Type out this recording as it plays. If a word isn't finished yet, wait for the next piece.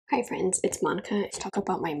Hi friends, it's Monica to talk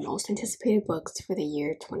about my most anticipated books for the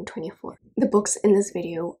year 2024. The books in this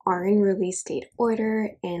video are in release date order,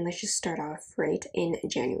 and let's just start off right in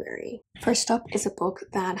January. First up is a book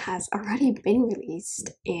that has already been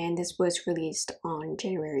released, and this was released on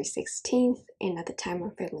January 16th, and at the time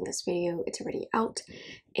I'm filming this video, it's already out.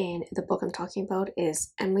 And the book I'm talking about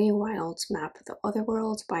is Emily Wilde's Map of the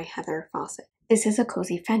Otherworld by Heather Fawcett. This is a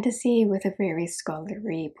cozy fantasy with a very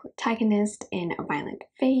scholarly protagonist and a violent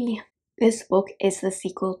fae. This book is the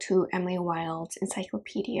sequel to Emily Wilde's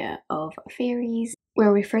Encyclopedia of Fairies,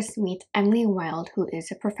 where we first meet Emily Wilde, who is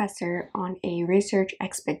a professor on a research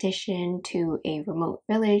expedition to a remote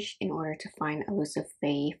village in order to find elusive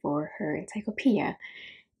fae for her encyclopedia.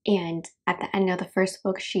 And at the end of the first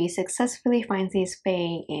book, she successfully finds these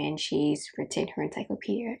fae and she's written her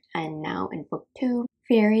encyclopedia. And now in book 2,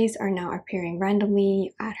 fairies are now appearing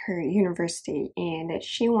randomly at her university and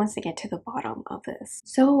she wants to get to the bottom of this.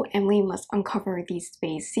 So Emily must uncover these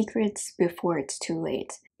fae's secrets before it's too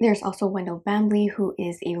late. There's also Wendell Bambley, who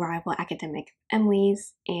is a rival academic of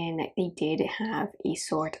Emily's, and they did have a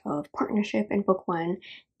sort of partnership in book 1,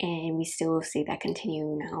 and we still see that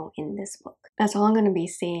continue now in this book. That's all I'm going to be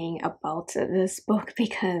saying about this book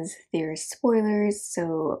because there's spoilers,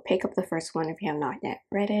 so pick up the first one if you have not yet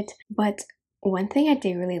read it. But one thing I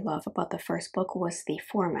did really love about the first book was the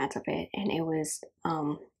format of it, and it was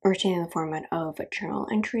originally in the format of journal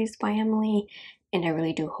entries by Emily, and I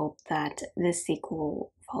really do hope that this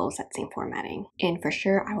sequel follows that same formatting. And for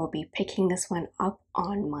sure, I will be picking this one up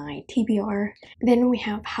on my TBR. Then we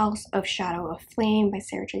have House of Shadow of Flame by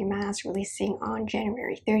Sarah J. Maas releasing on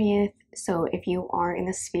January 30th. So if you are in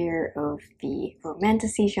the sphere of the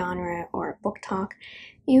romantasy genre or book talk,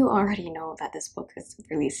 you already know that this book is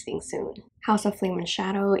releasing soon. House of Flame and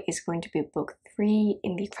Shadow is going to be book 3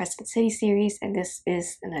 in the Crescent City series, and this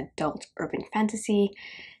is an adult urban fantasy.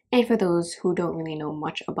 And for those who don't really know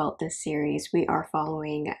much about this series, we are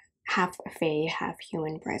following half fae, half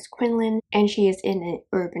human Bryce Quinlan, and she is in an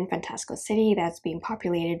urban fantastical city that's being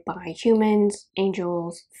populated by humans,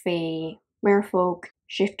 angels, fae, merfolk,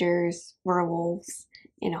 shifters, werewolves,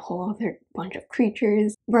 and a whole other bunch of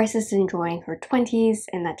creatures. Bryce is enjoying her 20s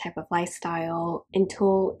and that type of lifestyle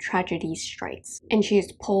until tragedy strikes, and she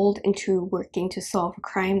is pulled into working to solve a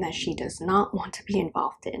crime that she does not want to be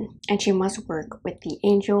involved in. And she must work with the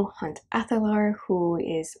angel Hunt Athalar, who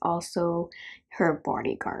is also her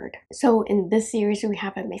bodyguard. So in this series, we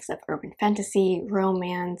have a mix of urban fantasy,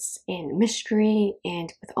 romance, and mystery,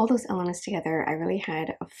 and with all those elements together, I really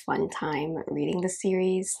had a fun time reading the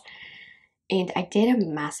series. And I did a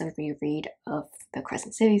massive reread of the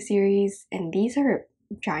Crescent City series, and these are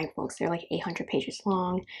giant books. They're like 800 pages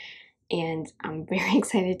long, and I'm very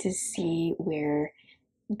excited to see where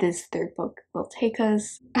this third book will take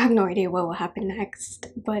us. I have no idea what will happen next,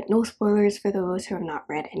 but no spoilers for those who have not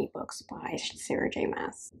read any books by Sarah J.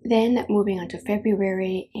 Maas. Then moving on to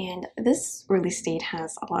February, and this release date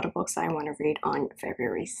has a lot of books I want to read on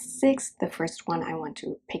February 6th. The first one I want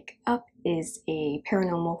to pick up is a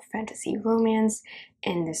paranormal fantasy romance,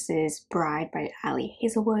 and this is Bride by Ali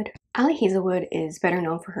Hazelwood. Ali Hazelwood is better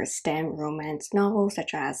known for her STEM romance novels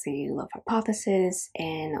such as The Love Hypothesis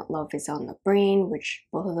and Love is on the Brain, which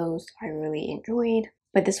both of those I really enjoyed.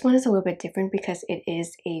 But this one is a little bit different because it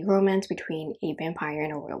is a romance between a vampire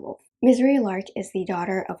and a werewolf. Misery Lark is the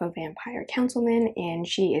daughter of a vampire councilman, and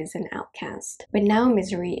she is an outcast. But now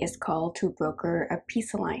Misery is called to broker a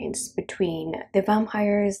peace alliance between the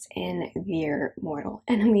vampires and their mortal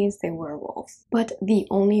enemies, the werewolves. But the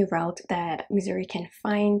only route that Misery can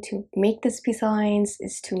find to make this peace alliance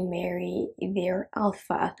is to marry their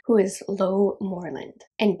alpha, who is Lo Moreland.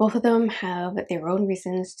 And both of them have their own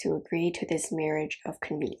reasons to agree to this marriage of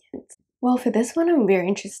convenience. Well, for this one, I'm very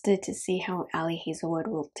interested to see how Ali Hazelwood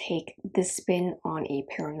will take this spin on a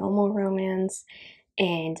paranormal romance,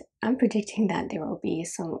 and I'm predicting that there will be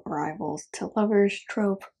some rivals to lovers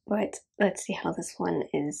trope, but let's see how this one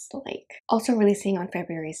is like. Also releasing on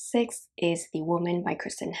February 6th is The Woman by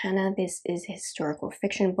Kristen Hanna. This is a historical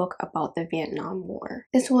fiction book about the Vietnam War.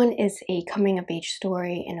 This one is a coming-of-age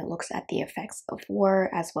story, and it looks at the effects of war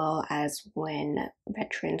as well as when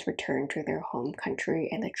veterans return to their home country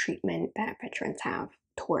and the treatment that veterans have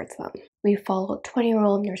towards them. We follow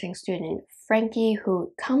 20-year-old nursing student Frankie,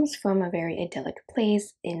 who comes from a very idyllic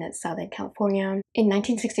place in Southern California, In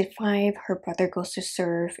 1965, her brother goes to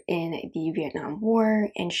serve in the Vietnam War,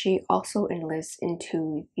 and she also enlists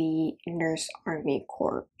into the Nurse Army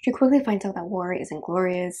Corps. She quickly finds out that war isn't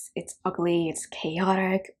glorious, it's ugly, it's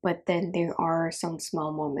chaotic, but then there are some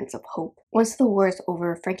small moments of hope. Once the war is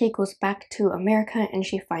over, Frankie goes back to America and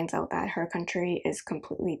she finds out that her country is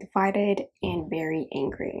completely divided and very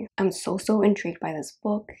angry. I'm so intrigued by this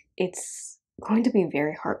book. It's going to be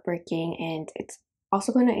very heartbreaking, and it's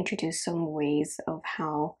also going to introduce some ways of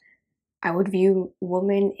how I would view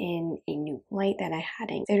women in a new light that I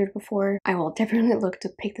hadn't considered before. I will definitely look to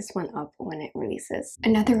pick this one up when it releases.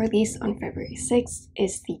 Another release on February 6th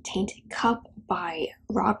is The Tainted Cup by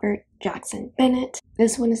Robert Jackson Bennett.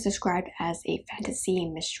 This one is described as a fantasy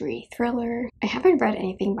mystery thriller. I haven't read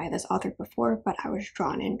anything by this author before, but I was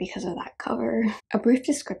drawn in because of that cover. A brief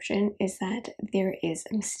description is that there is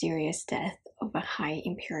a mysterious death of a high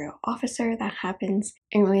imperial officer that happens,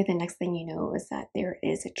 and really the next thing you know is that there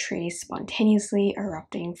is a tree spontaneously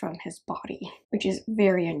erupting from his body, which is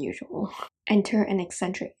very unusual. Enter an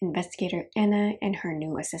eccentric investigator, Anna, and her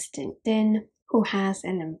new assistant, Din, who has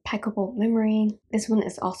an impeccable memory. This one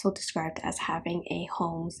is also described as having a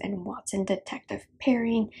Holmes and Watson detective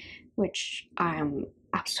pairing, which I'm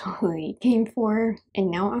absolutely game for. And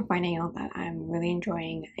now I'm finding out that I'm really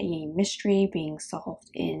enjoying a mystery being solved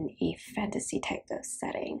in a fantasy type of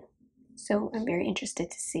setting. So I'm very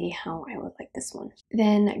interested to see how I would like this one.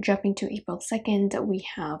 Then jumping to April 2nd, we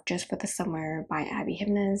have Just for the Summer by Abby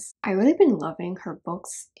Jimenez. I've really been loving her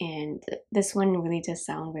books, and this one really does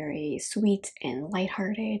sound very sweet and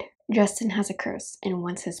lighthearted. Justin has a curse, and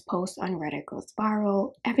once his post on Reddit goes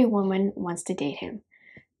viral, every woman wants to date him.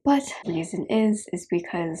 But the reason is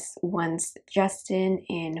because once Justin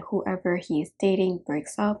and whoever he is dating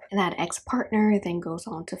breaks up, that ex-partner then goes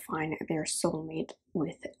on to find their soulmate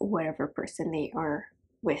with whatever person they are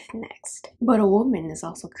with next. But a woman is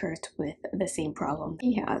also cursed with the same problem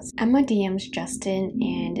he has. Emma DMs Justin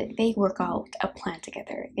and they work out a plan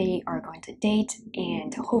together. They are going to date,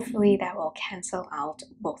 and hopefully that will cancel out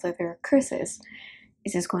both of their curses.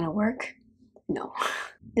 Is this going to work? No.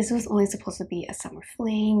 This was only supposed to be a summer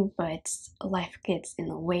fling, but life gets in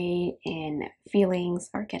the way and feelings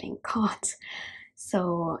are getting caught.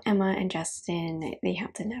 So Emma and Justin, they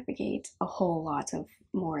have to navigate a whole lot of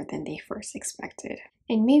more than they first expected.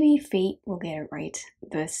 And maybe fate will get it right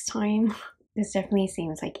this time. This definitely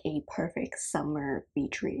seems like a perfect summer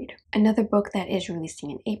beach read. Another book that is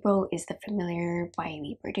releasing in April is The Familiar by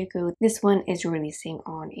Lee Bardugo. This one is releasing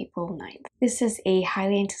on April 9th. This is a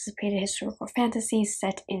highly anticipated historical fantasy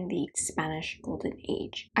set in the Spanish Golden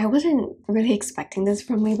Age. I wasn't really expecting this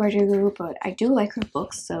from Lee Bardugo, but I do like her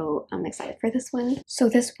books, so I'm excited for this one. So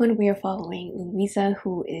this one we are following Luisa,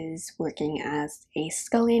 who is working as a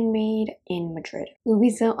scullion maid in Madrid.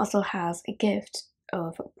 Luisa also has a gift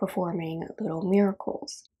of performing little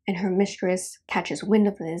miracles, and her mistress catches wind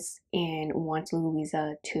of this and wants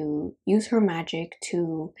Luisa to use her magic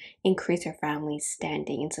to increase her family's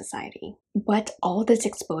standing in society. But all this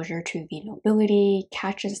exposure to the nobility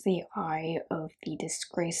catches the eye of the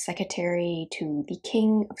disgraced secretary to the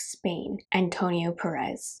King of Spain, Antonio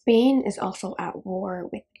Perez. Spain is also at war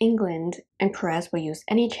with England, and Perez will use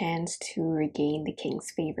any chance to regain the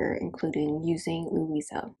king's favor, including using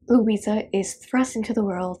Luisa. Luisa is thrust into the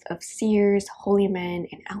world of seers, holy men,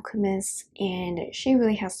 and alchemists, and she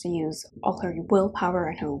really has to use all her willpower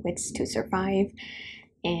and her wits to survive.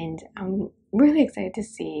 And I'm really excited to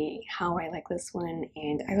see how I like this one,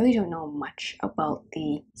 and I really don't know much about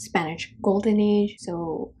the Spanish Golden Age,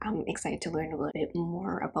 so I'm excited to learn a little bit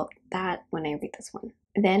more about that when I read this one.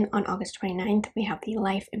 Then on August 29th, we have The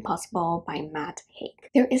Life Impossible by Matt Haig.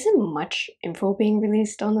 There isn't much info being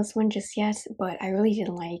released on this one just yet, but I really did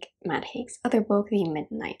like Matt Haig's other book, The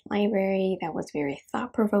Midnight Library, that was very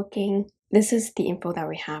thought-provoking. This is the info that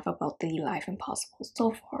we have about The Life Impossible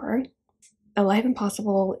so far. A Life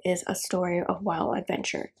Impossible is a story of wild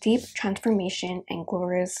adventure, deep transformation, and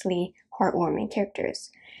gloriously heartwarming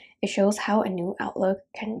characters. It shows how a new outlook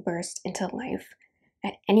can burst into life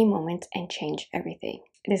at any moment and change everything.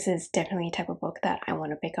 This is definitely a type of book that I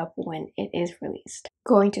want to pick up when it is released.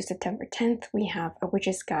 Going to September 10th, we have A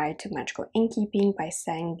Witch's Guide to Magical Innkeeping by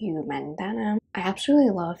Sangyu Mandana. I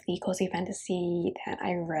absolutely love the cozy fantasy that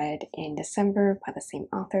I read in December by the same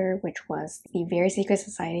author, which was The Very Secret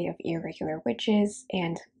Society of Irregular Witches,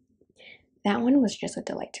 and that one was just a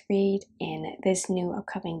delight to read. And this new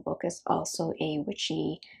upcoming book is also a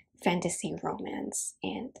witchy fantasy romance,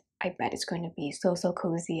 and I bet it's going to be so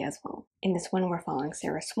cozy as well. In this one, we're following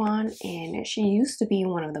Sarah Swan, and she used to be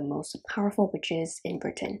one of the most powerful witches in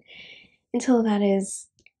Britain, until that is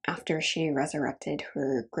after she resurrected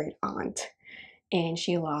her great aunt. and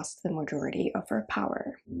she lost the majority of her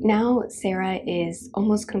power. Now, Sarah is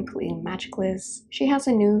almost completely magicless. She has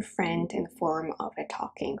a new friend in the form of a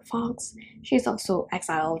talking fox. She's also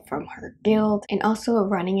exiled from her guild and also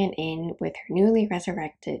running an inn with her newly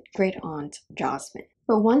resurrected great aunt, Jasmine.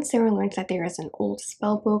 But once Sarah learns that there is an old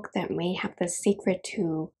spell book that may have the secret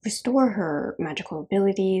to restore her magical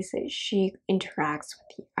abilities, she interacts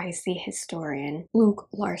with the icy historian Luke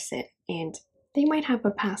Larson, and they might have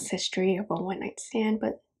a past history of a one-night stand,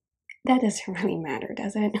 but that doesn't really matter,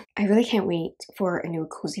 does it? I really can't wait for a new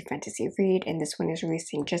cozy fantasy read, and this one is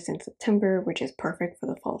releasing just in September, which is perfect for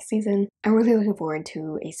the fall season. I'm really looking forward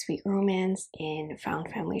to a sweet romance and found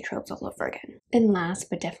family tropes all over again. And last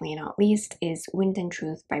but definitely not least is Wind and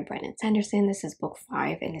Truth by Brandon Sanderson. This is book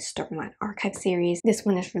 5 in his Stormlight Archive series. This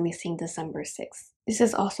one is releasing December 6th. This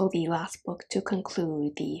is also the last book to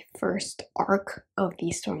conclude the first arc of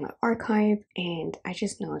the Stormlight Archive, and I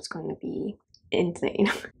just know it's going to be insane.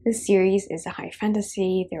 This series is a high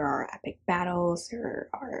fantasy, there are epic battles, there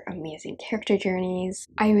are amazing character journeys.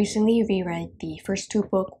 I recently reread the first 2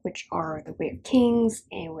 books, which are The Way of Kings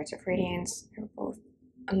and Words of Radiance. They're both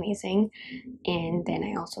amazing. And then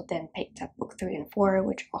I also then picked up book 3 and 4,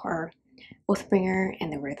 which are Oathbringer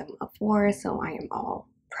and The Rhythm of War, so I am all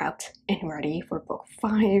prepped and ready for book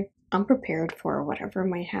 5. I'm prepared for whatever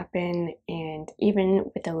might happen, and even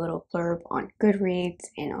with a little blurb on Goodreads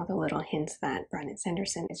and all the little hints that Brandon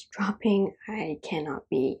Sanderson is dropping, I cannot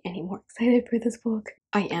be any more excited for this book.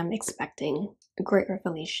 I am expecting great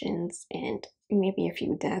revelations and maybe a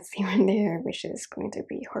few deaths here and there, which is going to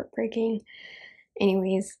be heartbreaking.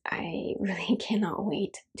 Anyways, I really cannot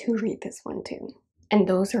wait to read this one too. And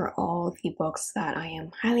those are all the books that I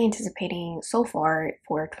am highly anticipating so far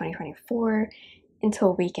for 2024.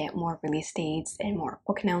 Until we get more release dates and more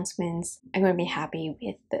book announcements, I'm going to be happy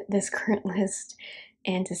with this current list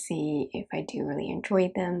and to see if I do really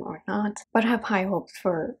enjoy them or not. But I have high hopes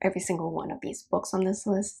for every single one of these books on this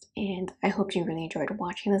list, and I hope you really enjoyed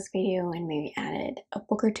watching this video and maybe added a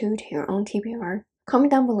book or 2 to your own TBR.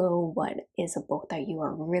 Comment down below what is a book that you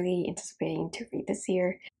are really anticipating to read this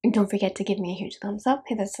year. And don't forget to give me a huge thumbs up,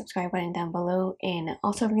 hit the subscribe button down below, and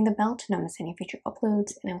also ring the bell to not miss any future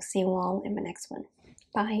uploads, and I'll see you all in my next one.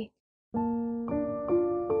 Bye!